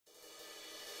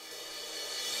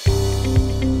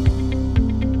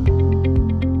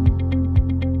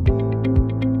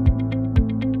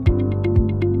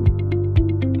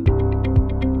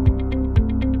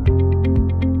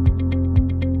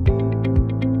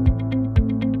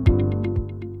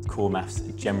core maths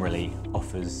generally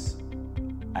offers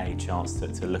a chance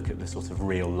to look at the sort of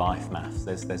real life maths.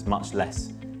 There's much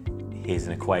less, here's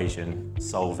an equation,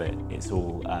 solve it. It's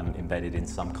all embedded in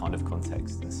some kind of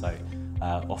context. And so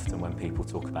often when people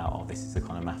talk about, oh, this is the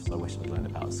kind of maths I wish I'd learned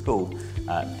about at school,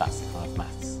 that's the kind of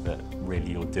maths that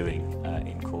really you're doing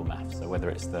in core maths. So whether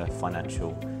it's the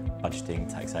financial,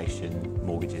 budgeting, taxation,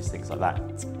 mortgages, things like that,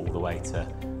 all the way to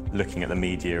looking at the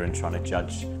media and trying to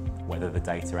judge whether the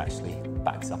data actually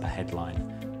backs up a headline.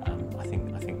 I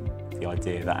think the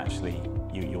idea that actually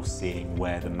you're seeing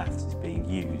where the maths is being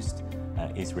used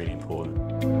is really important.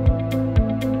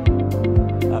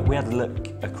 We had a look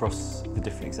across the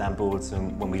different exam boards,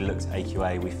 and when we looked at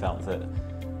AQA, we felt that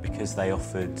because they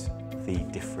offered the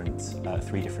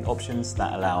three different options,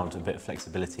 that allowed a bit of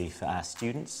flexibility for our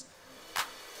students.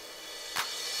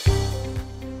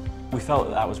 We felt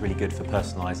that was really good for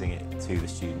personalising it to the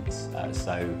students.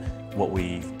 So what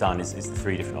we've done is the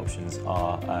three different options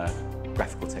are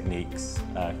graphical techniques,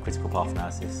 critical path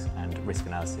analysis and risk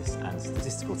analysis, and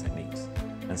statistical techniques.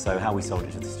 And so how we sold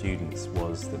it to the students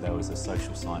was that there was a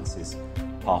social sciences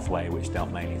pathway which dealt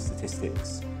mainly in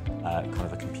statistics, kind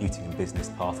of a computing and business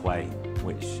pathway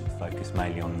which focused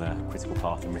mainly on the critical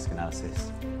path and risk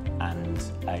analysis, and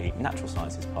a natural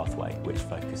sciences pathway which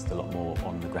focused a lot more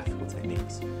on the graphical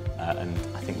techniques. And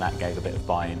I think that gave a bit of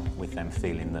buy-in with them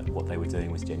feeling that what they were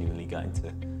doing was genuinely going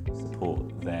to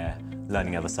support their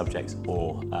learning other subjects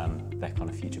or their kind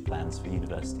of future plans for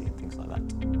university and things like that.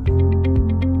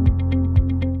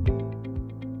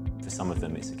 For some of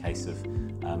them it's a case of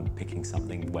picking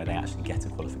something where they actually get a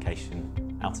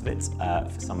qualification out of it.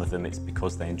 For some of them it's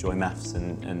because they enjoy maths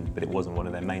but it wasn't one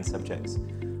of their main subjects.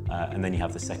 And then you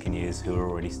have the second years who are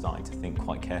already starting to think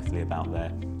quite carefully about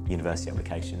their university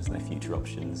applications and their future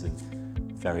options, and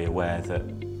very aware that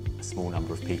a small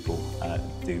number of people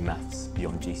do maths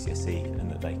beyond GCSE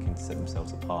and that they can set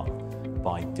themselves apart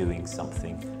by doing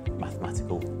something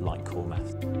mathematical like core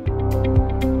maths.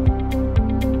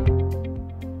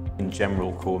 In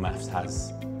general, core maths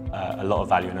has a lot of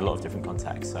value in a lot of different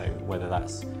contexts, so whether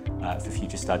that's for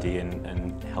future study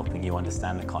and helping you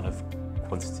understand the kind of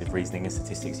quantitative reasoning and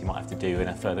statistics you might have to do in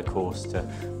a further course, to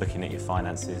looking at your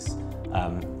finances,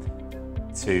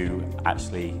 to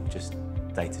actually just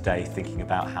day-to-day thinking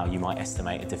about how you might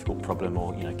estimate a difficult problem,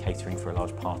 or catering for a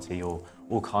large party, or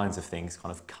all kinds of things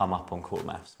kind of come up on core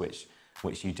maths which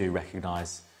you do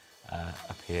recognise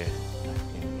appear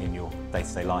in your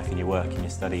day-to-day life, in your work, in your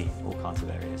study, all kinds of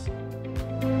areas.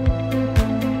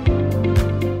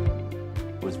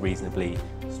 It was reasonably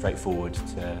straightforward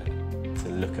to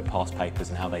look at past papers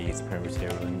and how they use the preliminary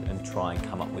material and try and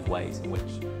come up with ways in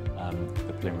which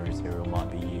the preliminary material might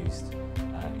be used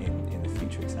in the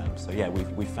future exams. So yeah,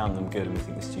 we found them good, and we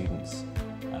think the students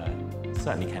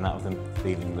certainly came out of them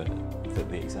feeling that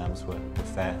the exams were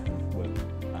fair, and were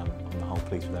on the whole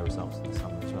pleased with their results in the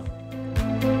summer as well.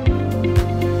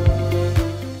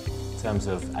 In terms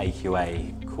of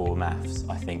AQA core maths,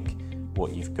 I think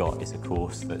what you've got is a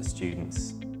course that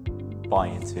students buy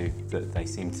into, that they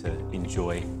seem to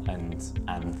enjoy, and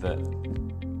that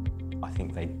I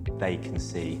think they can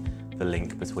see the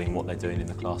link between what they're doing in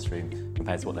the classroom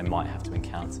compared to what they might have to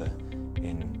encounter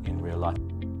in real life.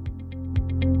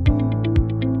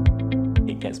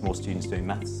 It gets more students doing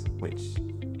maths, which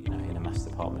in a maths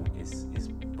department is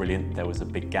brilliant. There was a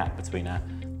big gap between our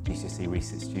GCSE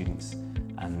research students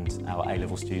and our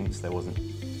A-level students. There wasn't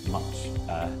much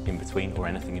in between, or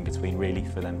anything in between really,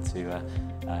 for them to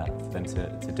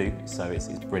do. So it's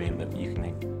brilliant that you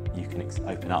can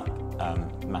open up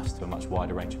maths to a much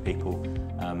wider range of people,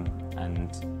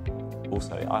 and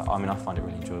also I find it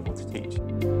really enjoyable to teach.